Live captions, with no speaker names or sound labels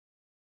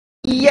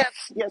Yes,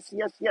 yes,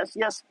 yes, yes,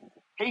 yes.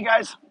 Hey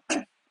guys,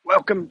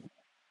 welcome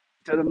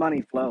to the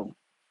Money Flow.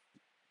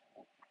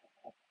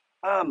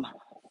 Um,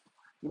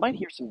 you might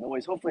hear some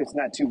noise. Hopefully, it's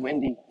not too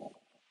windy.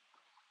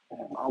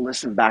 I'll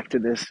listen back to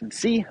this and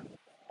see.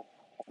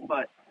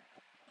 But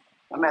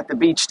I'm at the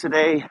beach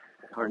today,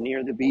 or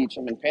near the beach.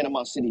 I'm in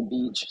Panama City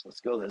Beach.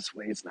 Let's go this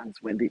way. It's not as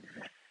windy.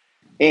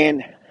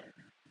 And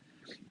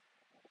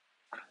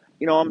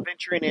I'm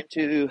venturing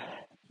into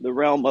the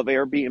realm of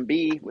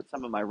Airbnb with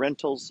some of my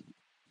rentals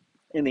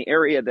in the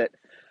area that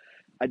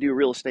I do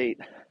real estate.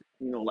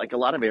 Like a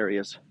lot of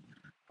areas,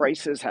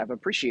 prices have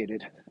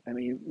appreciated. I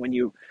mean,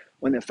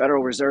 when the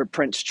Federal Reserve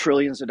prints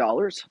trillions of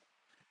dollars,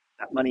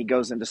 that money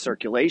goes into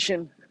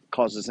circulation,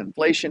 causes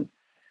inflation,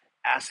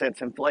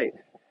 assets inflate.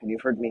 And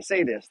you've heard me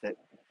say this, that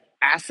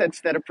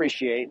assets that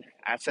appreciate,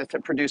 assets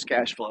that produce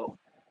cash flow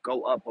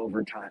go up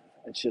over time.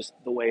 It's just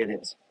the way it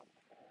is.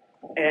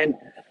 And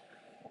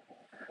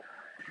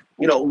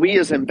we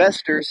as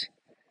investors,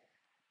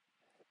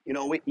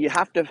 you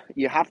have to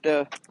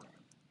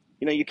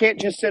you can't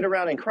just sit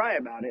around and cry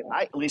about it.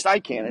 At least I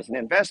can. As an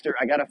investor,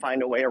 I got to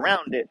find a way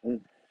around it.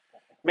 And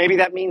maybe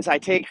that means I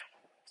take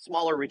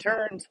smaller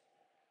returns,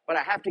 but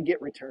I have to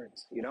get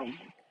returns.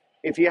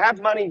 If you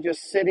have money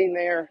just sitting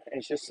there, and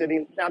it's just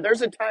sitting. Now,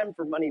 there's a time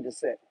for money to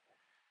sit.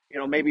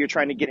 Maybe you're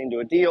trying to get into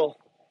a deal,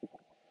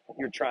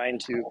 you're trying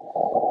to,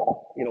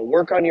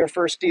 work on your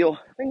first deal,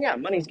 then yeah,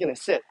 money's going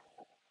to sit.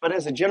 But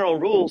as a general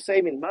rule,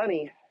 saving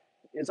money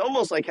is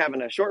almost like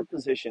having a short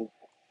position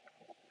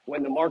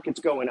when the market's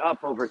going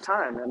up over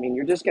time. I mean,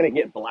 you're just going to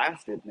get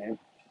blasted, man.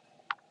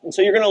 And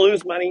so you're going to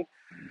lose money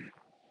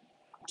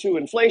to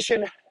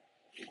inflation.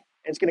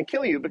 It's going to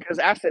kill you because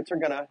assets are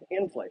going to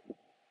inflate.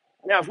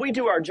 Now, if we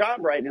do our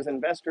job right as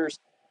investors,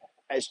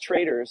 as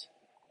traders,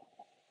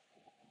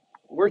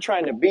 we're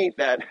trying to beat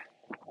that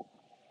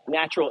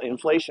natural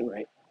inflation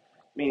rate,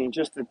 meaning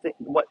just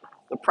what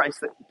the price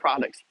that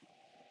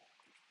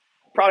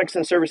products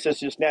and services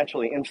just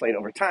naturally inflate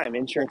over time.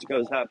 Insurance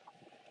goes up,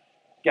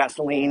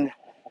 gasoline,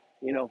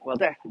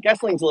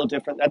 gasoline's a little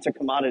different. That's a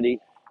commodity.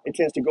 It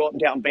tends to go up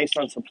and down based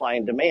on supply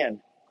and demand.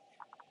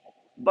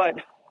 But,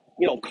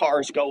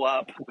 cars go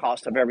up, the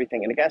cost of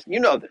everything. And gas,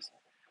 this.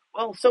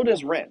 Well, so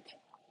does rent,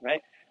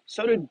 right?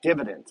 So do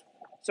dividends.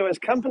 So as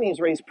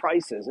companies raise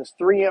prices, as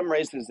 3M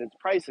raises its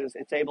prices,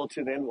 it's able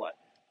to then what?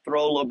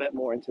 Throw a little bit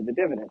more into the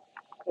dividend.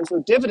 And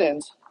so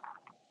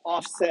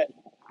offset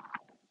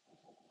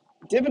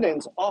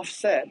dividends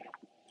offset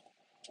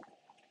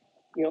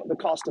the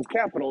cost of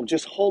capital,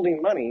 just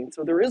holding money.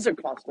 So there is a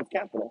cost of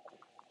capital.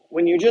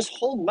 When you just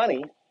hold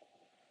money,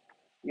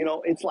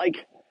 it's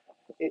like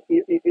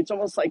it's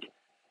almost like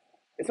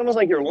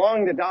you're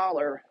long the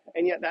dollar,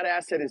 and yet that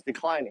asset is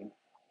declining.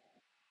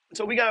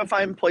 So we got to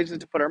find places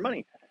to put our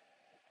money,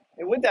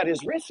 and with that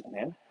is risk,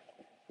 man.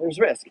 There's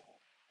risk,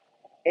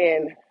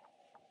 and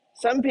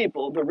some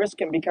people, the risk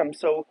can become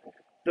so.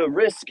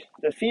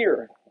 The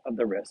fear of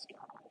the risk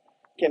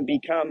can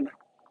become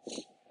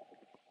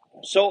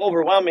so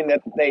overwhelming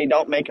that they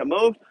don't make a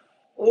move,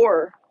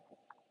 or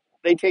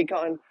they take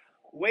on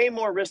way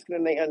more risk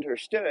than they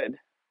understood,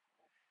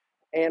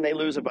 and they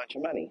lose a bunch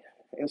of money.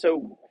 And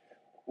so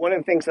one of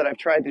the things that I've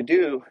tried to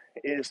do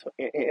is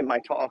in my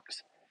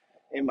talks,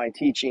 in my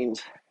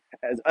teachings,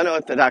 as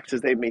unorthodox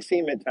as they may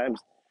seem at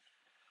times,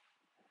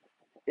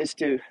 is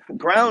to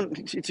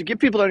to get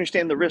people to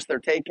understand the risk they're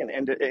taking,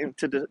 and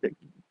to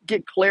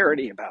get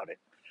clarity about it.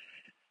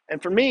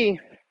 And for me,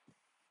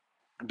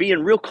 being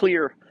real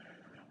clear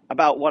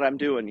about what I'm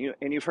doing,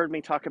 and you've heard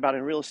me talk about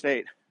in real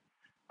estate,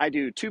 I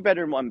do 2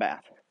 bedroom, 1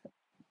 bath.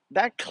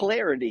 That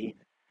clarity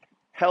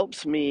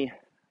helps me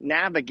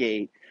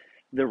navigate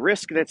the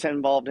risk that's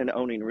involved in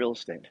owning real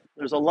estate.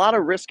 There's a lot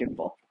of risk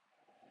involved.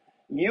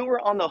 You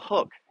are on the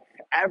hook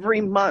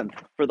every month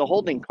for the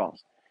holding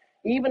cost.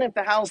 Even if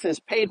the house is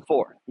paid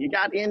for, you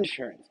got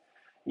insurance,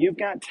 you've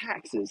got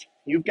taxes,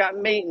 you've got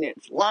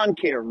maintenance, lawn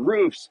care,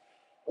 roofs,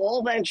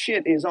 all that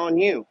shit is on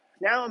you.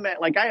 Now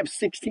I have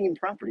 16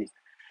 properties.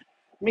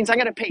 It means I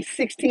got to pay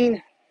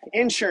 16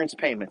 insurance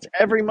payments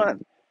every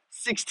month,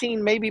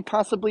 16 maybe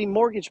possibly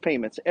mortgage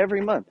payments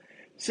every month,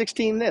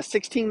 16 this,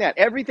 16 that.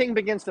 Everything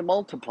begins to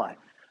multiply.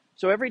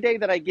 So every day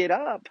that I get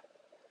up,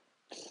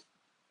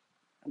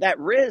 that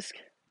risk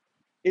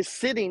is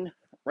sitting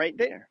right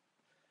there.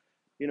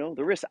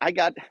 The risk I've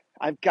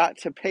got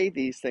to pay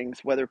these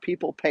things whether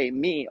people pay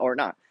me or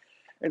not.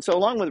 And so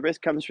along with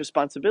risk comes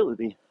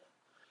responsibility.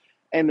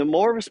 And the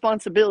more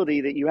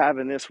responsibility that you have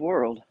in this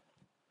world,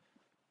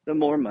 the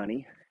more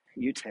money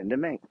you tend to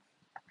make.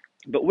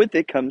 But with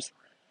it comes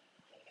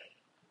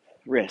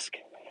risk.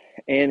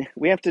 And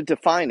we have to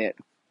define it.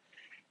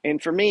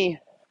 And for me,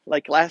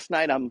 like last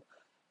night, I'm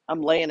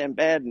laying in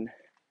bed and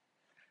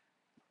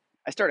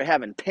I started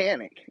having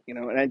panic,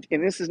 and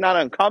this is not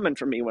uncommon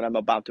for me when I'm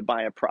about to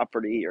buy a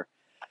property or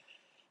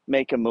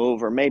make a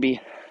move, or maybe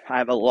I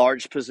have a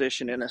large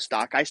position in a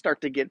stock. I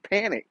start to get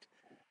panicked.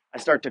 I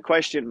start to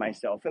question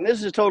myself. And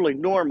this is totally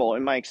normal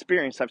in my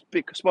experience. I've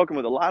spoken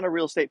with a lot of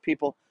real estate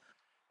people.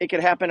 It could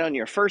happen on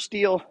your first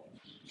deal.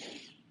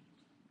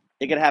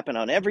 It could happen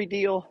on every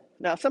deal.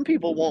 Now, some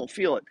people won't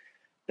feel it.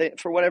 They,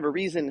 for whatever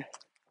reason,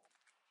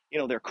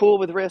 they're cool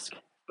with risk,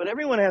 but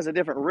everyone has a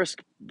different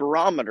risk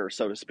barometer,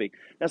 so to speak.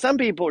 Now, some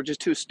people are just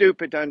too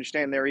stupid to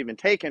understand they're even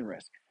taking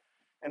risk.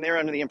 And they're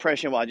under the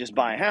impression, well, I just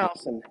buy a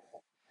house and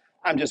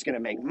I'm just going to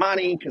make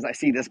money because I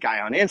see this guy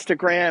on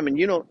Instagram.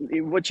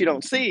 And what you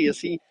don't see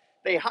is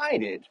they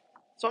hide it.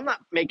 So I'm not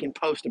making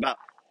posts about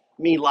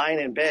me lying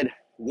in bed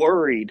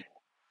worried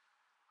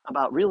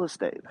about real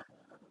estate.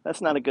 That's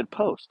not a good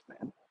post,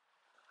 man.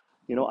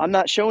 I'm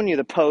not showing you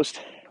the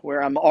post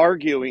where I'm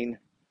arguing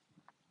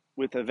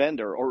with a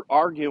vendor or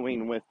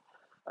arguing with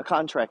a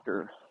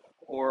contractor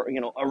or,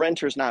 a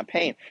renter's not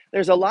paying.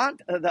 There's a lot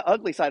of the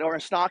ugly side, or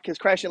a stock is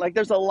crashing. Like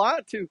there's a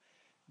lot to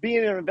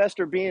being an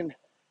investor, being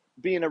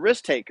a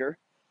risk taker,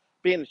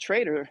 being a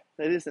trader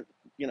that isn't,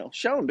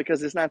 shown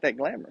because it's not that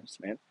glamorous,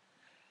 man.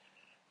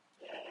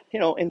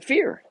 And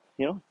fear,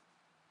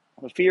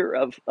 the fear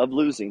of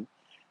losing.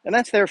 And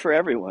that's there for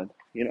everyone,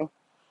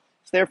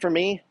 It's there for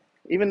me.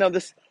 Even though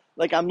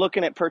I'm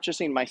looking at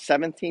purchasing my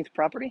 17th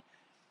property,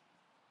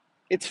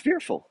 it's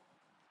fearful.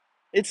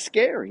 It's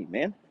scary,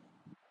 man.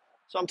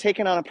 So I'm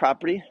taking on a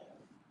property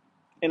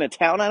in a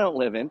town I don't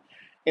live in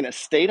a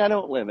state I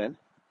don't live in,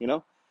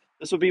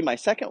 This would be my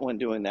second one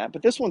doing that,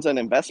 but this one's an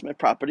investment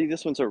property.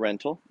 This one's a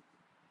rental.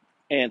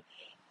 And,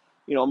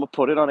 I'm going to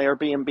put it on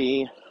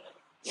Airbnb.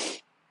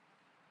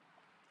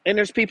 And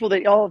there's people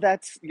that,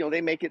 that's, they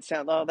make it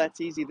sound,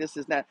 that's easy. This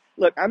is not.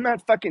 Look, I'm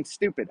not fucking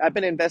stupid. I've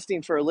been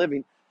investing for a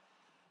living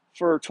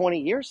for 20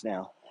 years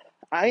now.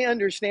 I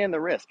understand the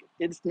risk.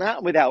 It's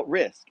not without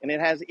risk, and it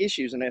has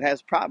issues and it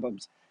has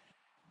problems.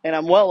 And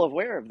I'm well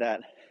aware of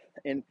that.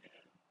 And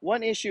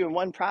one issue and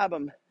one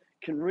problem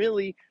can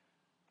really,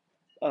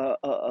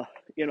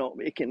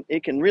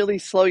 it can really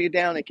slow you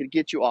down. It could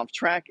get you off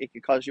track. It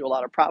could cause you a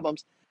lot of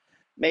problems.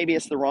 Maybe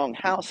it's the wrong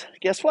house.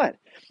 Guess what?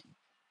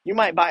 You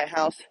might buy a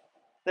house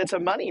that's a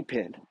money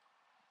pit,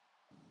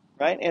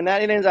 right? And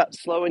that it ends up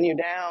slowing you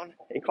down.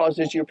 It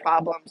causes you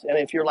problems. And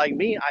if you're like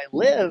me, I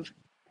live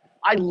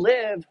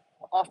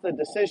off the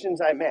decisions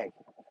I make.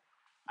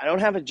 I don't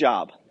have a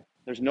job.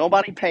 There's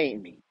nobody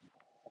paying me.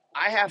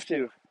 I have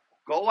to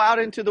go out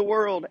into the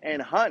world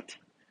and hunt.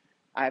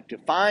 I have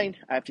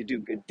to do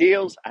good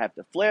deals. I have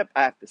to flip.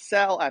 I have to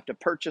sell. I have to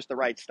purchase the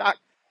right stock.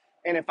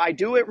 And if I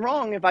do it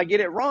wrong, if I get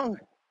it wrong,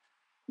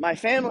 my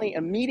family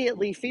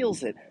immediately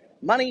feels it.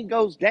 Money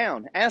goes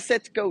down.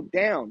 Assets go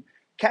down.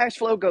 Cash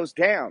flow goes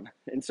down.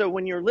 And so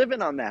when you're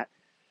living on that,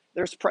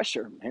 there's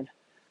pressure, man.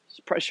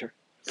 There's pressure.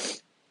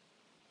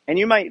 And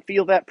you might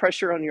feel that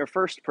pressure on your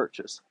first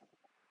purchase.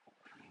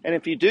 And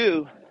if you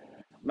do,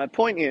 my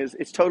point is,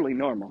 it's totally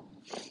normal.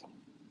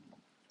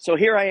 So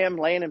here I am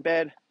laying in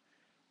bed,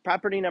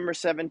 property number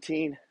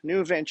 17,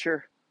 new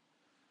venture,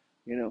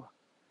 new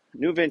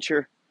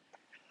venture.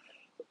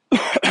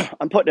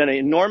 I'm putting an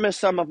enormous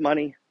sum of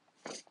money.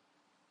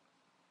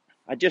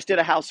 I just did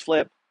a house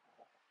flip.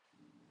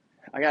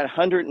 I got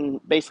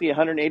basically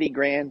 180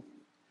 grand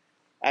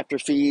after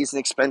fees and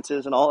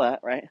expenses and all that,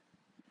 right?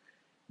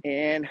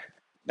 And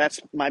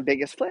that's my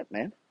biggest flip,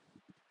 man.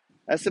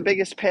 That's the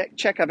biggest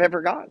check I've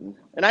ever gotten.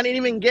 And I didn't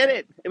even get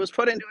it. It was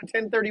put into a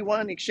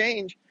 1031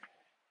 exchange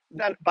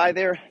that by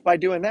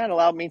doing that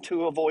allowed me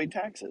to avoid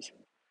taxes.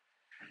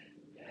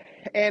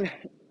 And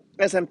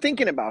as I'm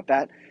thinking about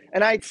that,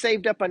 and I'd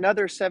saved up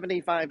another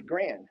 75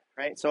 grand,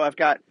 right? So I've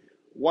got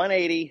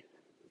 180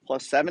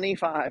 plus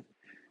 75.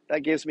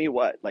 That gives me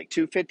what, like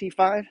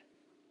 255?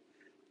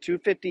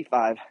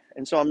 255.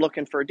 And so I'm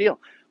looking for a deal.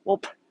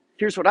 Well,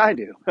 here's what I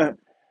do. I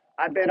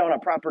bid on a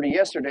property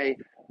yesterday,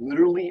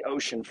 literally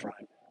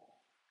oceanfront.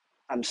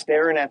 I'm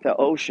staring at the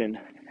ocean,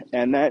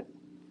 and that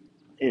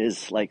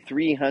is like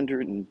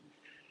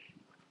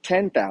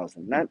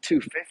 310,000, not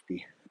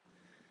 250.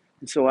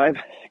 And so I've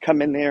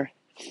come in there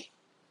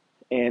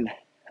and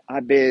I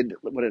bid,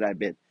 what did I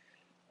bid?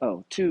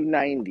 Oh,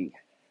 290.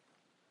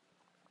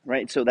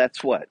 Right? So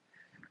that's what?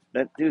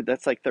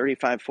 That's like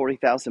 35,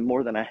 40,000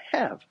 more than I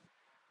have.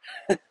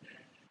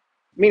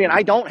 Meaning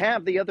I don't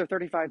have the other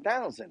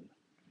 35,000.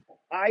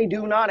 I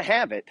do not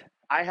have it.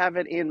 I have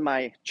it in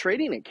my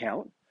trading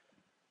account,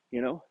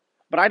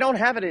 but I don't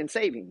have it in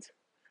savings.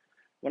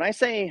 When I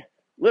say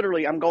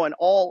literally I'm going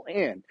all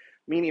in,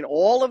 meaning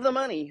all of the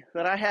money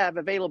that I have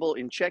available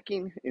in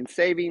checking, in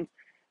savings,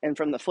 and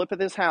from the flip of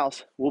this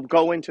house will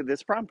go into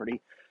this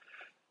property,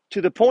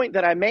 to the point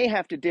that I may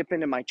have to dip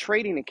into my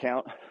trading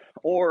account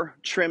or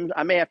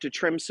I may have to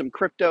trim some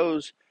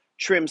cryptos,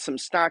 trim some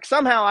stocks.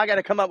 Somehow I got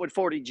to come up with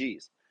 40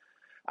 G's.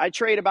 I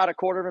trade about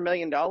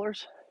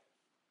 $250,000.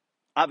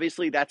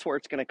 Obviously, that's where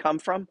it's going to come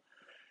from.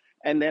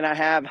 And then I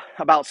have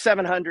about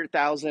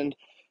 700,000,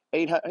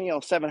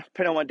 800, 7,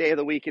 depending on what day of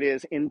the week it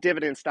is, in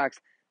dividend stocks.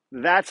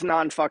 That's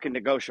non-fucking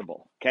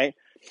negotiable, okay?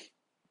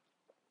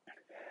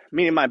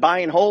 Meaning my buy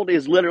and hold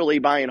is literally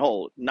buy and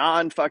hold,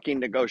 non-fucking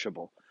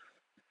negotiable.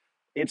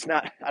 It's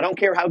not, I don't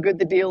care how good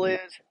the deal is.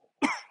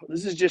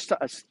 This is just,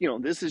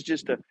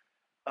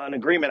 an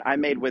agreement I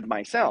made with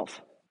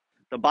myself.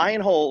 The buy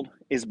and hold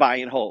is buy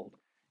and hold.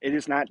 It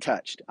is not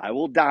touched. I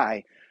will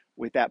die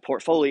with that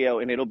portfolio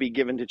and it'll be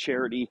given to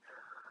charity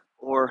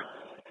or,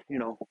 you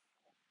know,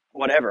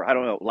 whatever. I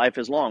don't know. Life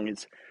is long.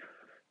 It's,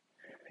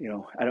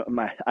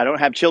 I don't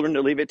have children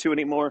to leave it to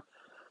anymore.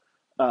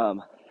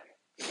 Um,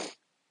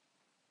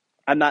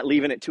 I'm not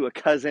leaving it to a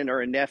cousin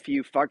or a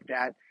nephew. Fuck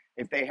that.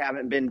 If they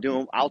haven't been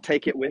doing, I'll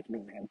take it with me,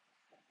 man.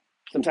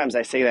 Sometimes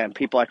I say that and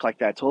people act like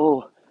that's,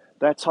 oh,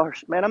 that's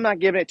harsh. Man, I'm not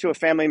giving it to a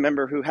family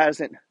member who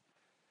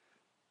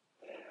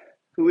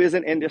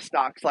isn't into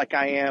stocks like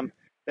I am.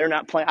 They're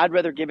not playing. I'd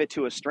rather give it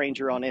to a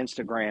stranger on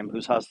Instagram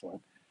who's hustling,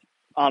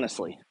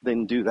 honestly,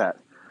 than do that.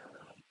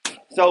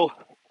 So,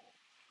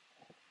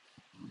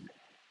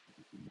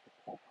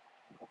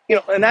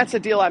 and that's a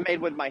deal I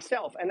made with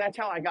myself. And that's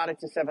how I got it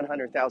to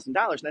 $700,000.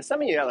 Now,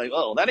 some of you are like,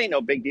 oh, that ain't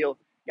no big deal.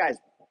 Guys,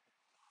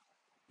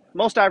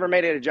 most I ever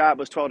made at a job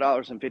was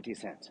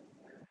 $12.50.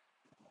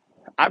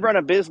 I've run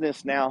a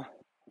business now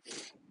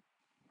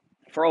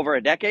for over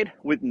a decade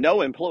with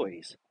no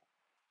employees.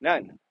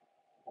 None.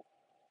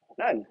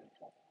 None.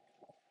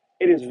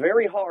 It is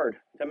very hard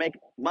to make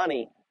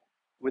money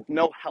with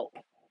no help.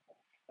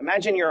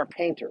 Imagine you're a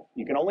painter.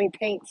 You can only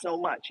paint so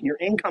much. Your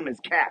income is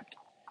capped.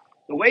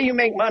 The way you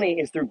make money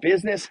is through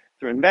business,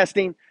 through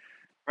investing,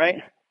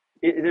 right?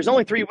 There's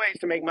only three ways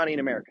to make money in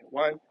America.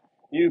 One,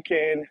 you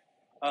can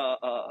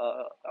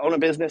own a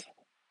business,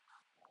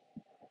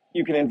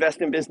 you can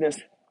invest in business,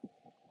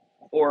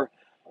 or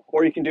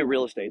you can do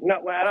real estate.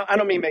 No, I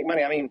don't mean make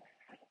money. I mean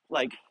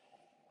like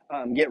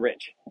get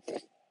rich.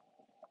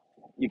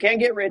 You can't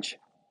get rich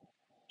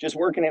just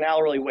working an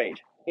hourly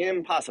wage.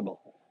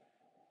 Impossible.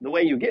 The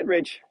way you get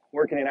rich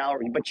working an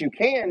hourly, but you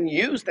can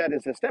use that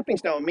as a stepping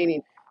stone,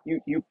 meaning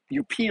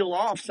you peel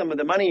off some of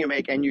the money you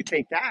make and you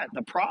take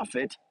the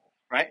profit,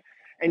 right?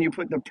 And you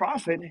put the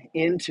profit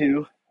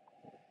into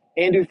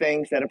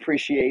things that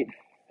appreciate,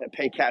 that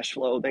pay cash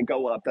flow, that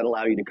go up, that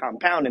allow you to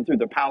compound. And through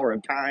the power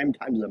of time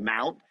times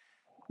amount,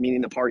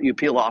 meaning the part you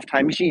peel off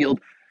times yield,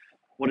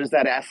 what does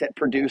that asset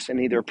produce in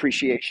either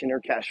appreciation or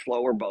cash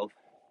flow or both?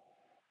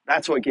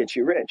 That's what gets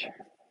you rich.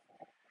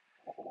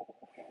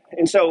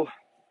 And so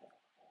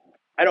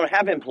I don't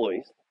have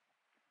employees.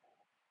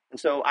 And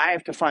so I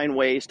have to find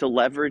ways to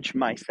leverage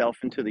myself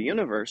into the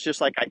universe,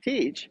 just like I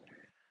teach.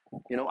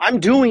 I'm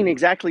doing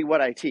exactly what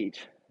I teach.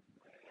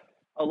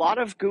 A lot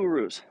of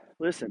gurus,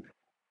 listen,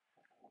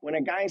 when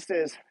a guy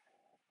says,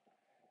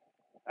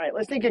 all right,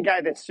 let's take a guy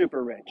that's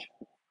super rich.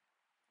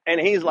 And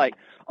he's like,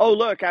 oh,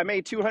 look, I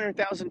made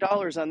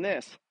 $200,000 on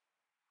this.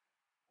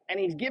 And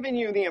he's giving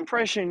you the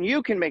impression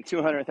you can make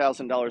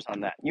 $200,000 on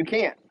that. You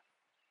can't.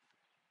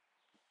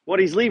 What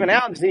he's leaving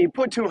out is he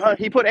put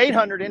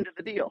 800 into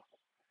the deal.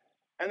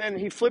 And then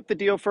he flipped the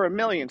deal for $1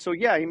 million. So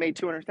yeah, he made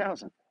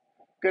 200,000.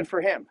 Good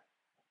for him.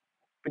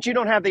 But you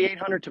don't have the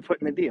 800 to put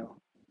in the deal.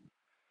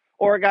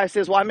 Or a guy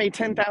says, well, I made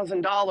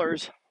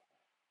 $10,000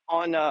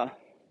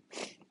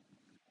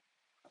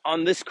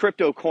 on this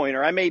crypto coin,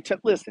 or I made,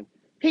 listen,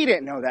 he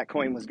didn't know that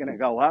coin was going to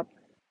go up.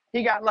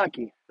 He got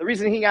lucky. The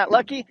reason he got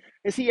lucky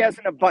is he has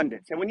an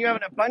abundance. And when you have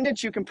an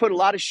abundance, you can put a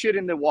lot of shit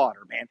in the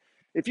water, man.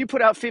 If you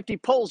put out 50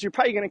 poles, you're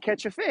probably going to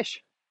catch a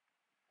fish.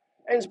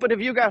 But if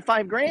you got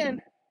 $5,000,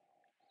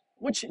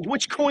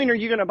 which coin are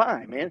you going to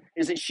buy, man?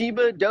 Is it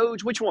Shiba,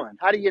 Doge? Which one?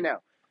 How do you know?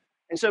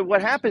 And so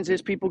what happens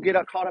is people get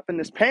caught up in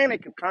this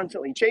panic of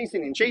constantly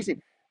chasing and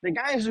chasing. The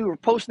guys who are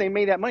posting they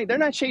made that money, they're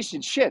not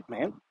chasing shit,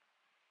 man.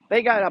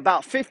 They got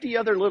about 50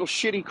 other little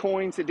shitty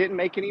coins that didn't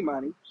make any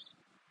money,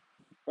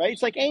 right?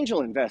 It's like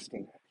angel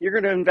investing. You're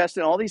going to invest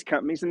in all these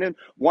companies, and then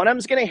one of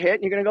them's going to hit,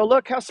 and you're going to go,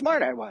 look how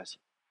smart I was.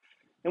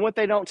 And what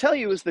they don't tell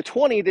you is the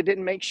 20 that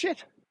didn't make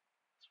shit.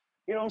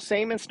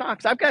 Same in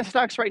stocks. I've got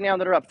stocks right now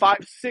that are up 5,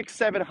 6,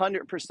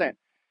 700%.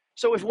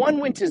 So if one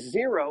went to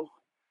zero,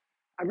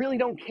 I really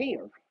don't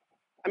care.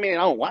 I mean, I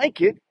don't like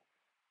it.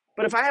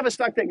 But if I have a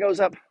stock that goes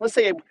up, let's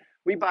say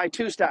we buy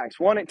two stocks,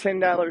 one at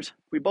 $10,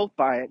 we both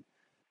buy it.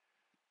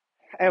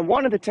 And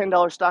one of the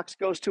 $10 stocks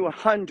goes to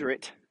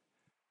 100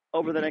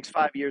 over the next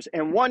 5 years,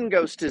 and one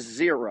goes to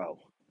zero.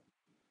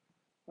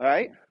 All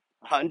right?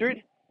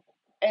 100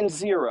 and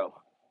zero.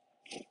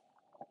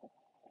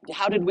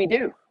 How did we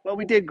do? Well,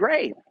 we did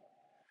great.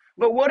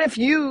 But what if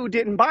you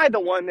didn't buy the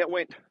one that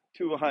went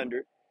to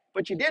 100,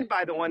 but you did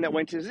buy the one that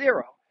went to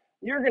zero?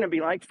 You're going to be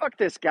like, fuck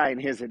this guy and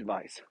his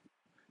advice.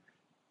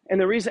 And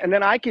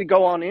then I could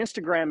go on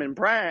Instagram and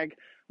brag,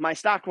 my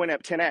stock went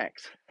up 10x.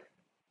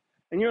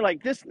 And you're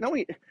like,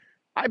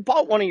 I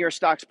bought one of your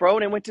stocks, bro,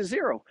 and it went to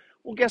zero.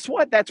 Well, guess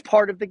what? That's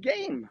part of the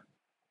game.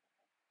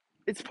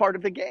 It's part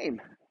of the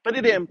game. But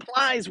it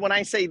implies when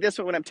I say this,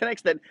 when I'm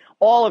 10x, that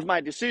all of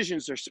my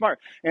decisions are smart.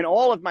 And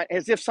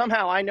as if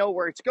somehow I know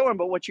where it's going.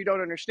 But what you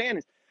don't understand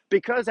is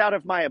because out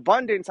of my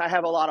abundance, I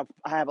have a lot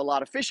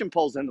of fishing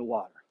poles in the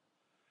water.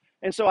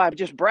 And so I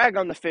just brag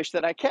on the fish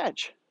that I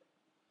catch.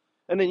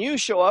 And then you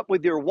show up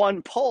with your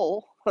one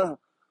pole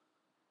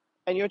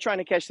and you're trying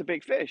to catch the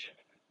big fish.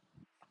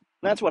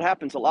 And that's what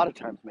happens a lot of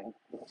times, man.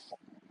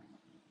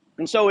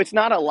 And so it's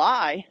not a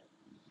lie.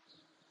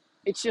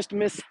 It's just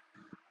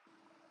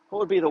what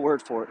would be the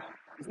word for it?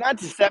 It's not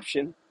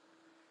deception.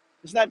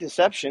 It's not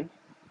deception,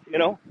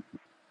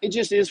 It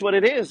just is what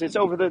it is. It's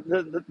over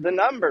the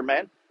number,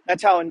 man.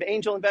 That's how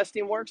angel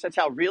investing works. That's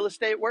how real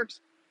estate works.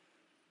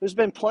 There's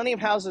been plenty of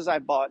houses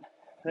I've bought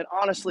that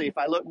honestly, if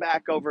I look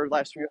back over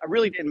last year, I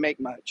really didn't make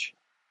much.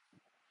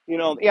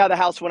 Yeah, the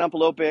house went up a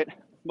little bit,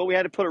 but we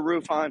had to put a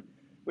roof on.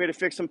 We had to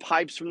fix some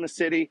pipes from the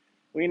city.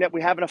 We ended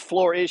up having a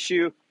floor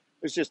issue.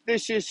 There's just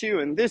this issue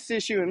and this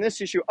issue and this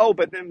issue. Oh,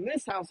 but then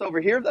this house over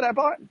here that I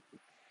bought,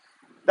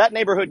 that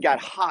neighborhood got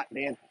hot,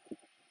 man.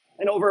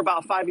 And over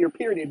about a 5-year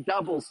period, it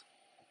doubles.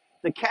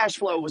 The cash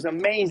flow was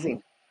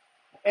amazing.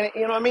 And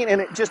you know what I mean?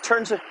 And it just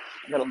turns I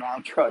got a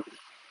loud truck.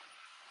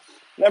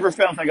 Never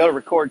fails. I go to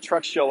record,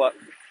 trucks show up.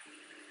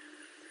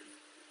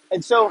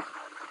 And so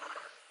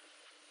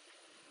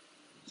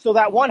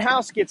that one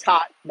house gets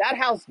hot. That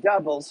house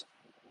doubles.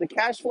 The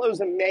cash flow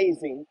is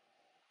amazing,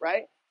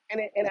 right?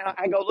 And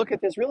I go look at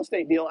this real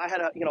estate deal. I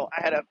had a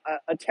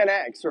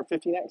 10x or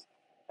 15x,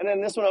 and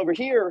then this one over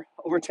here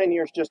over 10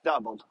 years just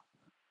doubled.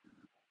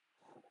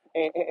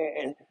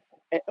 And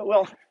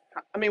well,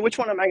 I mean, which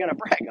one am I going to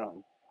brag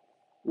on?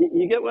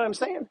 You get what I'm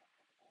saying?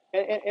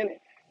 And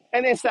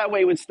it's that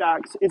way with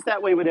stocks. It's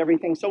that way with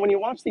everything. So when you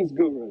watch these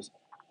gurus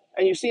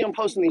and you see them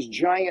posting these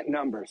giant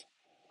numbers,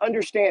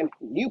 understand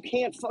you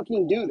can't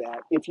fucking do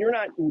that if you're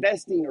not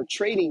investing or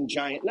trading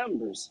giant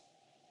numbers.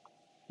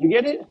 You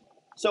get it?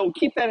 So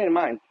keep that in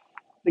mind.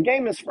 The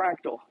game is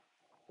fractal.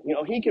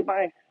 You could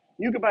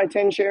buy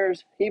 10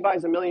 shares, he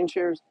buys 1,000,000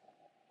 shares.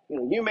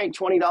 You make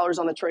 $20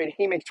 on the trade,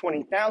 he makes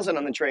 20,000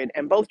 on the trade,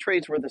 and both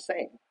trades were the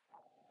same.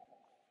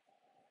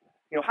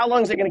 How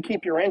long is it going to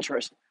keep your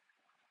interest?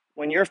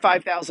 When you're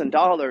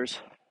 $5,000,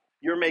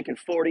 you're making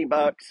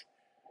 $40,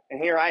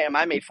 and here I am,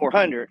 I made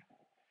 400.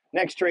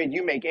 Next trade,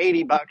 you make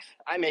 $80,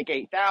 I make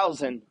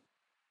 8,000.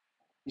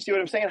 You see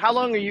what I'm saying? How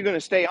long are you going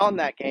to stay on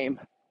that game?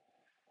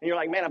 And you're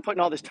like, man, I'm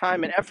putting all this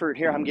time and effort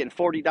here. I'm getting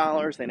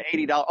 $40, then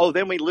 $80. Oh,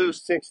 then we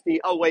lose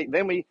 60. Oh, wait,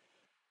 then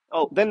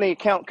the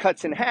account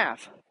cuts in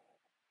half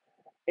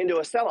into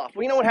a sell-off.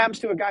 Well, you know what happens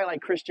to a guy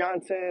like Chris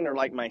Johnson or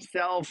like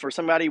myself or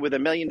somebody with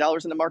 $1 million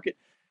in the market,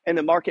 and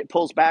the market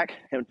pulls back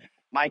and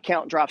my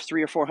account drops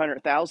 300,000 or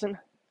 400,000?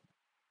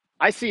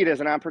 I see it as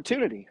an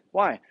opportunity.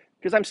 Why?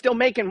 Because I'm still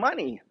making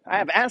money. I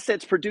have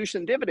assets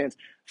producing dividends.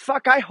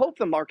 Fuck, I hope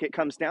the market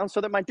comes down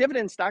so that my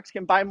dividend stocks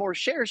can buy more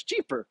shares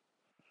cheaper.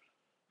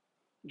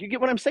 You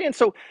get what I'm saying?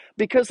 So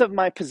because of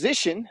my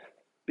position,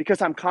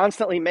 because I'm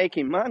constantly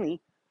making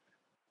money,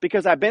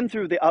 because I've been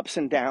through the ups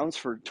and downs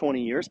for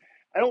 20 years,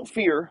 I don't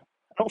fear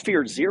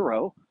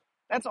zero.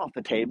 That's off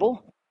the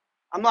table.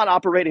 I'm not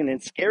operating in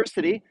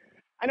scarcity.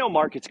 I know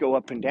markets go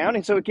up and down,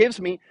 and so it gives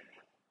me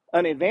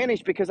an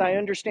advantage because I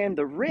understand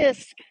the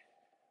risk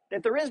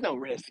that there is no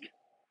risk.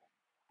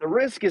 The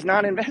risk is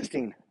not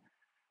investing.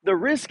 The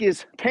risk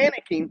is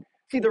panicking.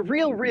 See, the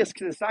real risk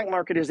to the stock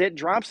market is it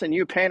drops and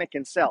you panic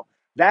and sell.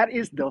 That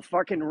is the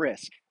fucking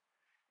risk.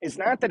 It's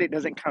not that it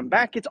doesn't come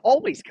back. It's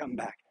always come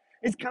back.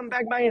 It's come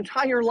back my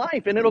entire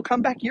life, and it'll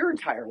come back your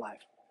entire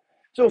life.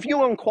 So if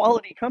you own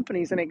quality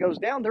companies and it goes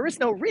down, there is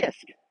no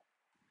risk.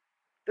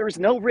 There is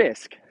no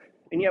risk.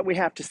 And yet we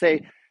have to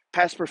say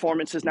past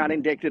performance is not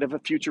indicative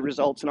of future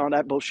results and all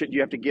that bullshit.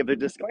 You have to give a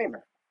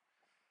disclaimer.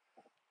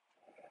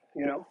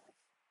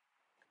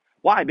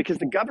 Why? Because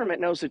the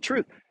government knows the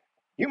truth.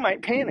 You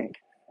might panic.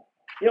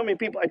 You know how many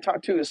people I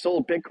talked to that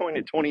sold Bitcoin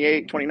at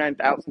 28,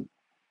 29,000?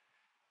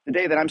 The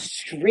day that I'm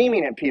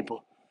screaming at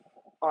people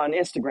on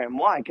Instagram.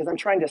 Why? Because I'm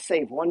trying to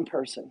save one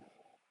person.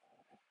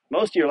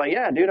 Most of you are like,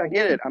 yeah, dude, I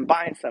get it. I'm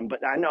buying some, but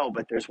I know,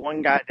 but there's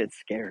one guy that's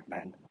scared,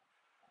 man.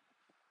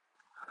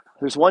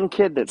 There's one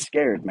kid that's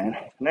scared, man.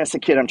 And that's the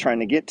kid I'm trying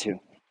to get to.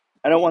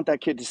 I don't want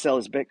that kid to sell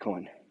his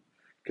Bitcoin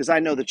because I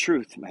know the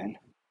truth, man.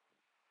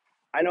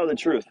 I know the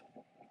truth.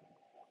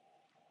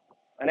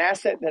 An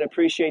asset that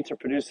appreciates or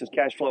produces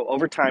cash flow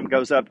over time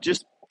goes up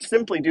just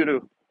simply due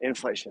to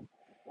inflation.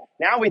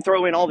 Now we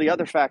throw in all the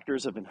other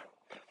factors of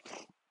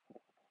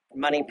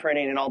money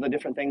printing and all the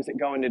different things that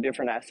go into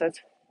different assets.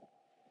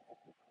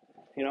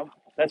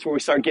 That's where we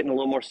start getting a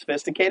little more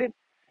sophisticated.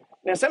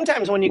 Now,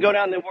 sometimes when you go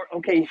down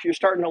if you're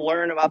starting to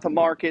learn about the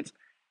markets,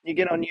 you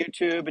get on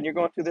YouTube and you're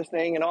going through this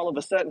thing, and all of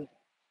a sudden,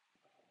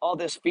 all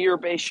this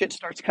fear-based shit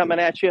starts coming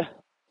at you,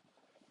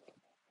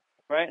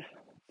 right?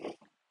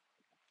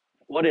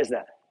 What is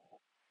that?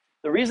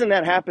 The reason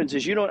that happens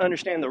is you don't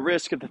understand the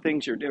risk of the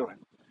things you're doing.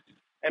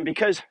 And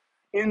because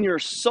in your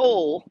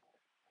soul,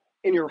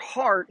 in your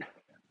heart,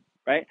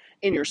 right,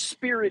 in your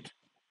spirit,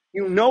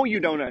 you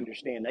don't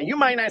understand. Now, you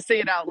might not say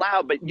it out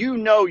loud, but you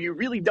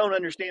really don't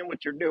understand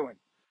what you're doing.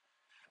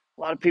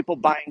 A lot of people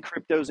buying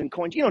cryptos and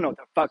coins. You don't know what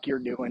the fuck you're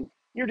doing.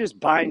 You're just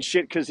buying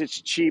shit because it's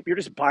cheap. You're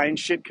just buying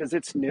shit because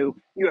it's new.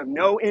 You have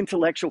no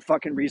intellectual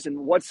fucking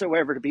reason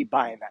whatsoever to be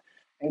buying that.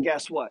 And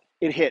guess what?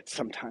 It hits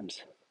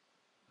sometimes.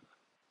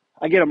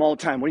 I get them all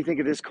the time. What do you think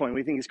of this coin? What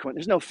do you think of this coin?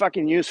 There's no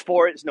fucking use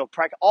for it. There's no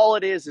practice. All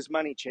it is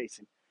money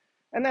chasing.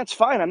 And that's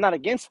fine. I'm not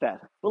against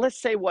that. But let's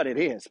say what it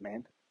is,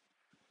 man.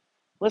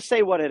 Let's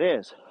say what it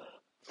is.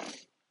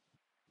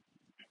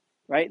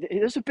 Right?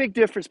 There's a big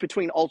difference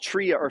between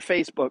Altria or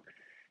Facebook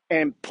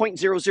and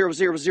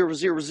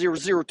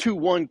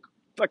 0.000000021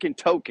 fucking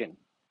token.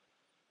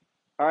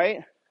 All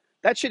right?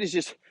 That shit is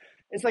just,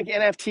 It's like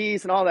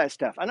NFTs and all that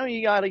stuff. I know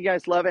you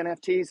guys love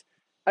NFTs.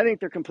 I think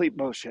they're complete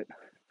bullshit.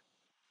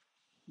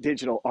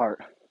 Digital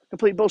art,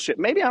 complete bullshit.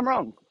 Maybe I'm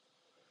wrong.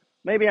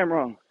 Maybe I'm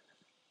wrong.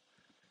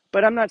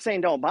 But I'm not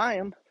saying don't buy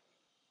them.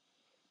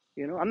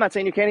 You know, I'm not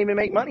saying you can't even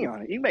make money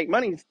on it. You can make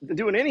money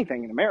doing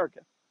anything in America,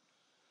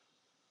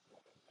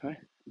 right?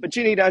 But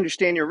you need to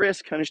understand your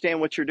risk, understand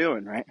what you're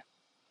doing, right?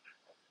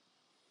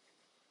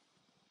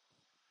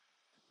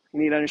 You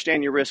need to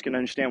understand your risk and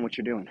understand what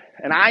you're doing.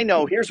 And I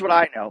know, here's what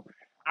I know.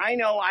 I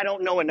know I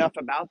don't know enough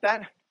about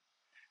that.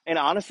 And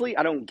honestly,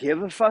 I don't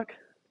give a fuck.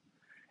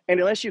 And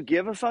unless you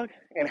give a fuck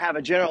and have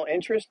a general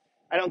interest,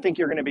 I don't think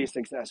you're going to be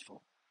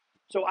successful.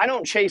 So I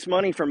don't chase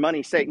money for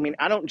money's sake. I mean,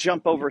 I don't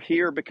jump over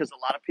here because a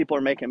lot of people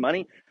are making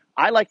money.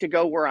 I like to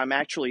go where I'm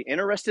actually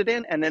interested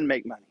in and then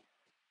make money.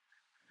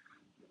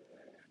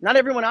 Not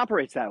everyone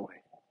operates that way.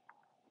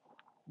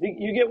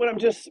 You get what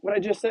I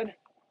just said?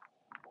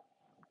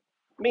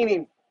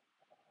 Meaning,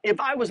 if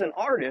I was an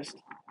artist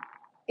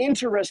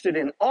interested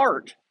in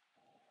art,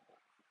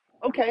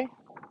 okay,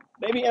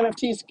 maybe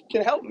NFTs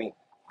can help me.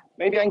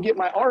 Maybe I can get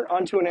my art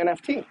onto an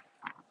NFT.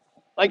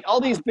 Like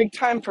all these big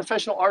time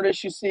professional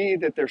artists you see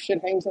that their shit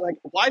hangs in, like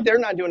why they're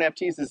not doing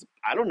NFTs is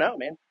I don't know,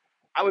 man.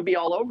 I would be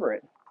all over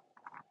it.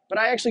 But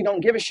I actually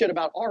don't give a shit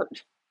about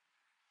art.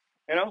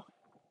 You know?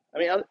 I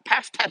mean,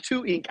 past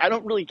tattoo ink, I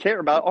don't really care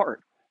about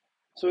art.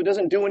 So it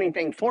doesn't do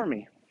anything for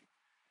me.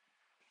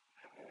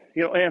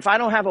 You know, and if I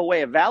don't have a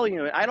way of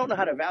valuing it, I don't know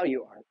how to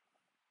value art.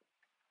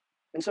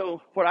 And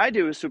so what I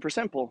do is super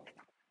simple.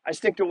 I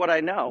stick to what I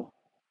know.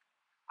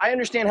 I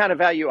understand how to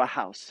value a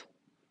house.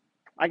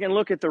 I can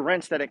look at the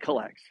rents that it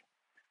collects.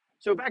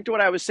 So back to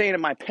what I was saying in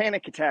my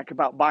panic attack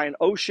about buying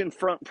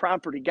oceanfront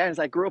property. Guys,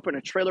 I grew up in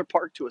a trailer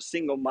park to a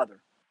single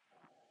mother.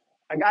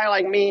 A guy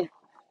like me,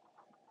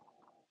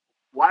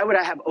 why would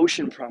I have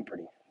ocean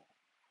property?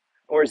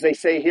 Or as they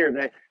say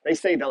here, they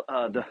say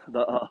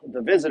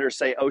the visitors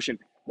say ocean,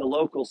 the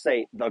locals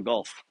say the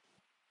Gulf.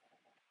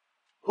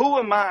 Who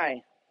am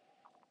I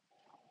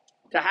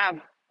to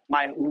have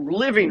my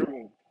living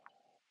room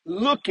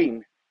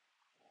looking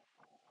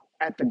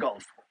at the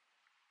Gulf?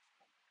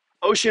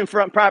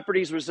 Oceanfront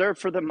properties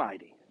reserved for the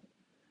mighty.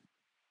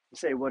 You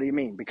say, what do you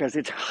mean? Because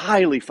it's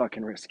highly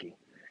fucking risky.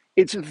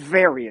 It's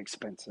very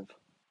expensive.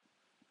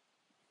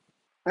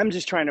 I'm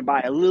just trying to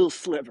buy a little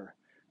sliver.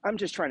 I'm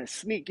just trying to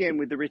sneak in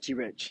with the richy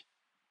rich.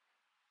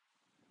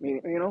 I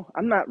mean, you know,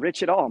 I'm not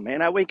rich at all,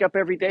 man. I wake up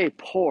every day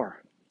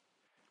poor.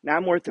 Now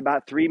I'm worth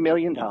about $3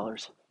 million.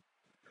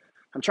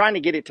 I'm trying to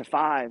get it to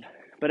 5,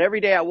 but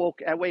every day I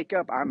wake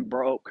up, I'm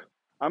broke.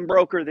 I'm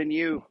broker than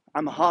you.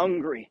 I'm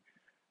hungry.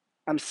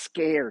 I'm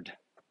scared.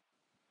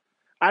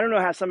 I don't know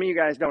how some of you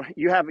guys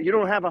you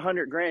don't have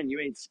 100 grand. You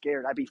ain't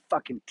scared. I'd be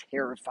fucking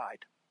terrified.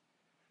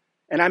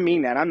 And I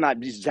mean that. I'm not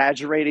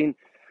exaggerating.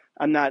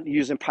 I'm not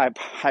using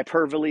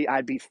hyperbole.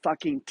 I'd be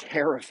fucking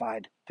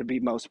terrified to be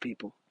most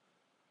people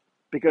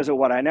because of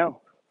what I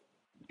know.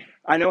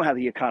 I know how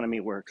the economy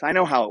works. I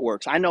know how it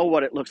works. I know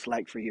what it looks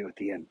like for you at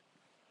the end.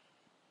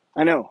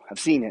 I know. I've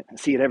seen it. I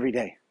see it every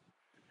day.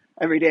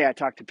 Every day I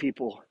talk to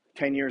people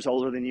 10 years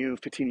older than you,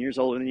 15 years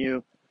older than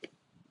you,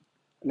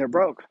 and they're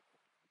broke.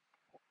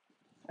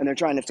 And they're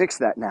trying to fix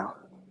that now.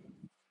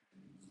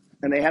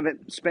 And they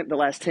haven't spent the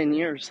last 10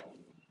 years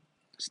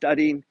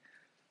studying,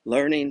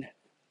 learning,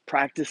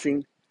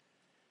 practicing,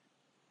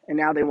 and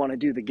now they want to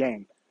do the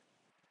game.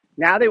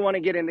 Now they want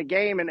to get in the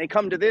game, and they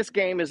come to this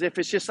game as if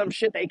it's just some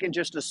shit they can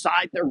just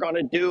decide they're going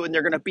to do and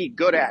they're going to be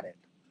good at it.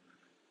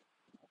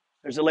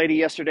 There's a lady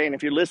yesterday, and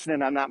if you're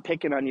listening, I'm not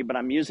picking on you, but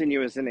I'm using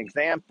you as an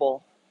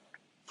example.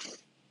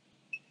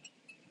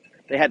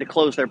 They had to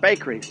close their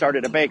bakery,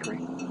 started a bakery.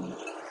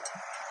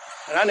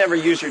 And I never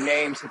use your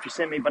names if you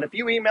send me, but if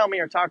you email me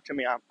or talk to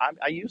me,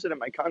 I use it in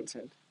my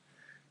content.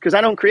 Because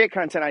I don't create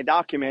content, I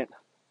document.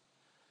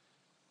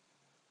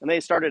 And they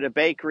started a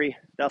bakery.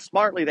 Now,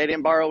 smartly, they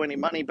didn't borrow any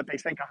money, but they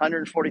sank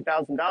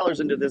 $140,000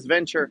 into this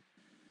venture.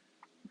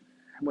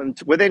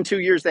 Within 2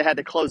 years, they had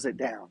to close it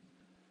down.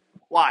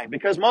 Why?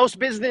 Because most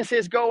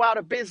businesses go out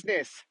of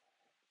business.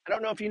 I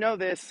don't know if you know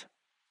this.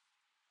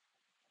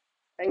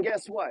 And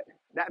guess what?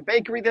 That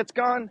bakery that's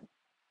gone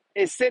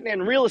is sitting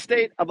in real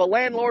estate of a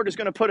landlord who's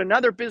going to put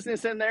another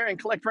business in there and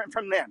collect rent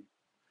from them.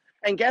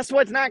 And guess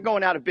what's not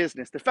going out of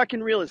business? The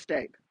fucking real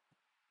estate.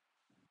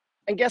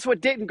 And guess what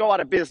didn't go out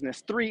of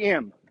business?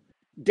 3M,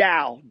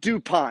 Dow,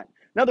 DuPont.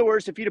 In other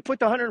words, if you'd have put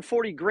the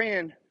 140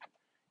 grand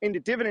into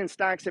dividend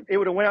stocks, it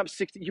would have went up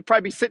 60. You'd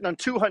probably be sitting on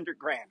 200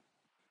 grand.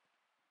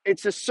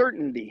 It's a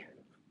certainty.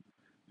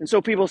 And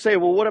so people say,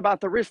 well, what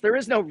about the risk? There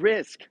is no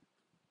risk.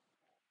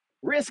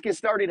 Risk is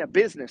starting a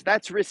business.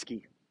 That's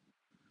risky.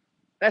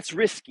 That's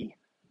risky.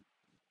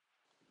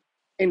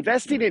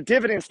 Investing in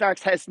dividend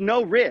stocks has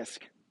no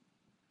risk.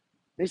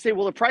 They say,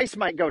 well, the price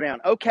might go down.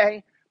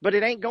 Okay, but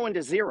it ain't going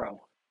to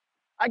zero.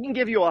 I can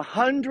give you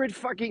 100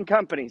 fucking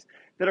companies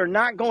that are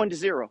not going to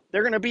zero.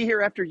 They're going to be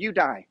here after you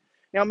die.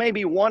 Now,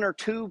 maybe 1 or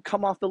 2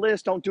 come off the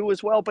list, don't do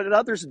as well, but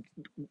others,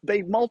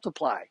 they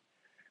multiply.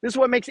 This is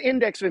what makes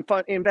index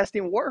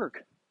investing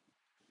work.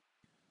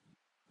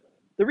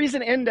 The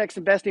reason index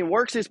investing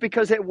works is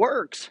because it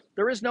works.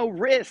 There is no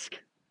risk.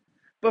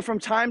 But from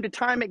time to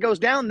time it goes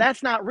down.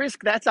 That's not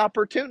risk, that's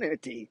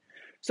opportunity.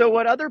 So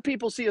what other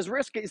people see as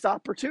risk is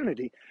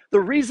opportunity. The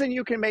reason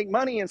you can make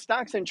money in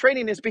stocks and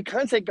trading is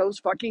because it goes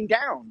fucking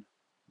down.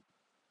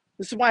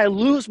 This is why I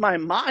lose my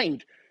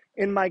mind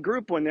in my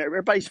group when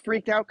everybody's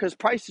freaked out because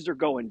prices are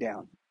going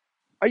down.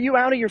 Are you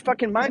out of your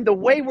fucking mind? The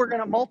way we're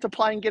going to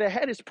multiply and get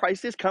ahead is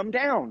prices come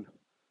down.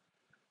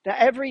 Now,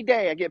 every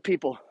day I get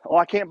people, oh,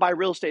 I can't buy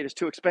real estate. It's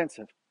too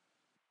expensive.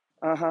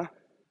 Uh-huh.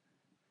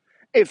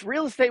 If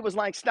real estate was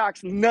like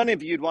stocks, none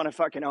of you'd want to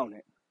fucking own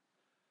it.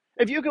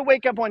 If you could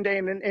wake up one day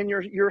and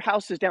your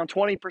house is down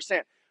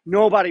 20%,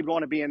 nobody would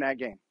want to be in that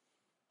game.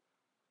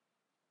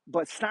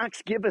 But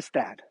stocks give us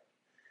that.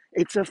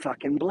 It's a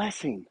fucking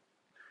blessing.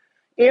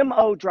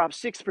 MO dropped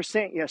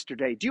 6%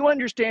 yesterday. Do you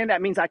understand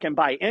that means I can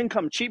buy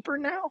income cheaper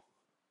now?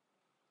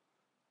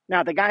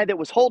 Now, the guy that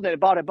was holding it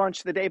bought a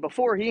bunch the day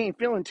before. He ain't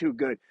feeling too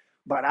good,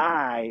 but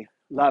I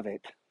love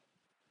it.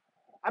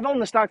 I've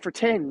owned the stock for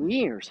 10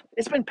 years.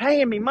 It's been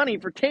paying me money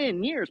for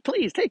 10 years.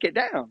 Please take it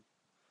down.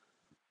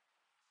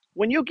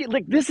 When you get,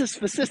 like, this is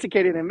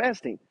sophisticated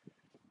investing.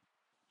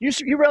 You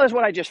realize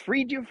what I just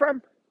freed you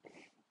from?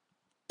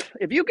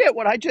 If you get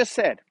what I just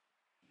said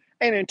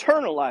and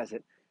internalize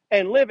it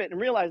and live it and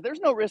realize there's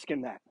no risk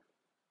in that.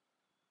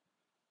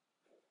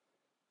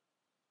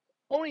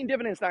 Owning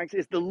dividend stocks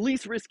is the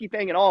least risky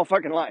thing in all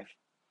fucking life.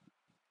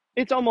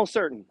 It's almost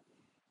certain.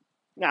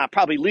 Now, I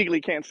probably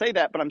legally can't say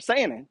that, but I'm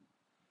saying it.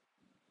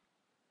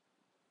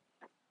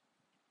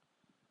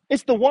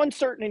 It's the one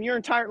certain in your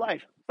entire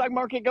life. Stock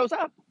market goes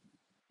up.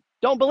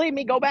 Don't believe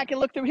me? Go back and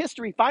look through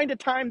history. Find a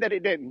time that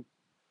it didn't.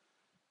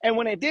 And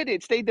when it did,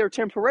 it stayed there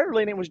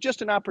temporarily, and it was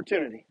just an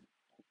opportunity.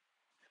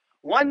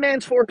 One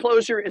man's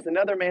foreclosure is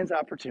another man's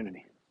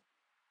opportunity.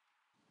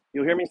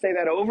 You'll hear me say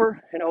that over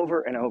and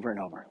over and over and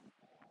over.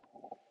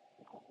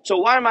 So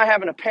why am I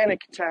having a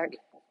panic attack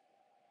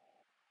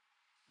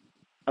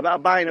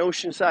about buying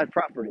oceanside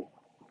property?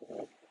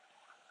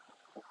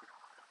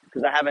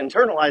 Because I haven't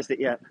internalized it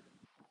yet.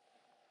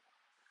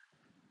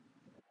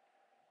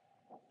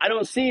 I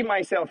don't see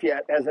myself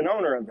yet as an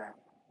owner of that.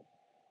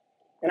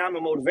 And I'm a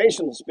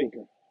motivational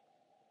speaker.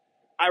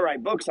 I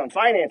write books on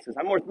finances.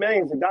 I'm worth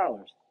millions of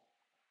dollars.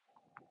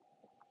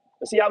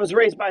 But see, I was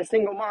raised by a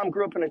single mom,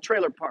 grew up in a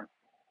trailer park.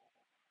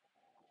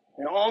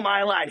 And all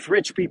my life,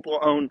 rich people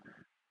own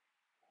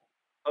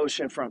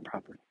oceanfront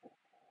property.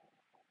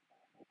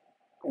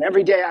 And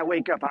every day I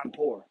wake up, I'm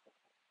poor.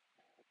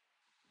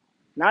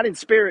 Not in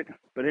spirit,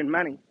 but in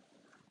money.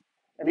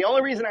 And the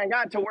only reason I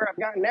got to where I've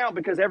gotten now,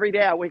 because every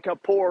day I wake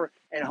up poor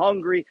and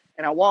hungry,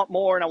 and I want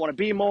more, and I want to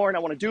be more, and I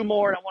want to do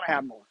more, and I want to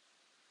have more.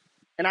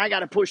 And I got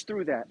to push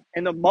through that.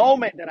 And the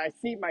moment that I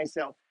see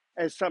myself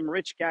as some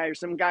rich guy or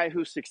some guy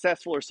who's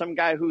successful or some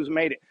guy who's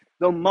made it,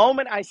 the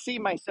moment I see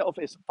myself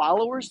as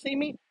followers see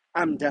me,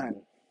 I'm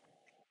done.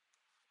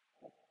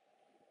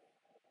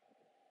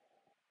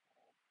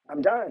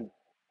 I'm done.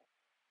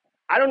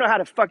 I don't know how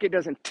the fuck it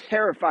doesn't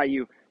terrify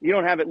you. You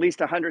don't have at least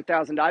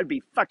 $100,000. I'd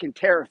be fucking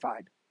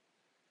terrified.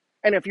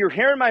 And if you're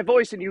hearing my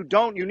voice and you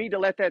don't, you need to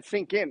let that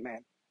sink in,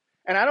 man.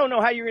 And I don't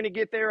know how you're going to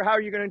get there, how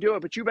you're going to do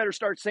it, but you better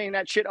start saying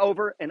that shit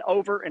over and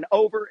over and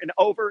over and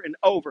over and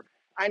over.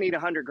 I need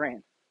 100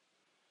 grand.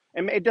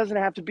 And it doesn't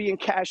have to be in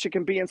cash. It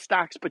can be in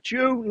stocks, but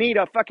you need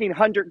a fucking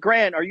 100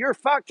 grand or you're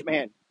fucked,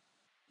 man.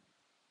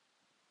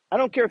 I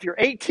don't care if you're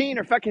 18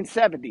 or fucking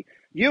 70.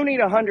 You need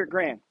 100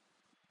 grand.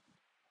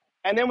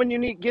 And then when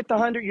you get the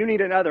 100, you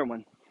need another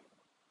one.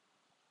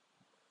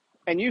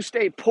 And you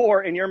stay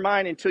poor in your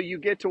mind until you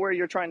get to where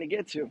you're trying to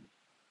get to.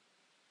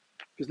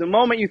 Because the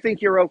moment you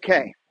think you're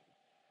okay,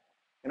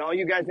 and all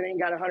you guys that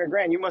ain't got 100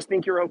 grand, you must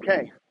think you're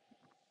okay.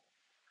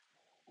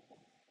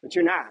 But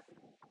you're not.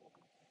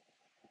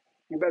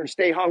 You better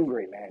stay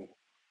hungry, man.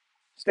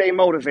 Stay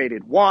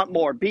motivated. Want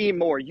more. Be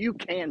more. You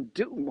can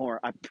do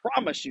more. I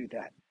promise you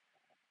that.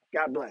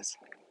 God bless.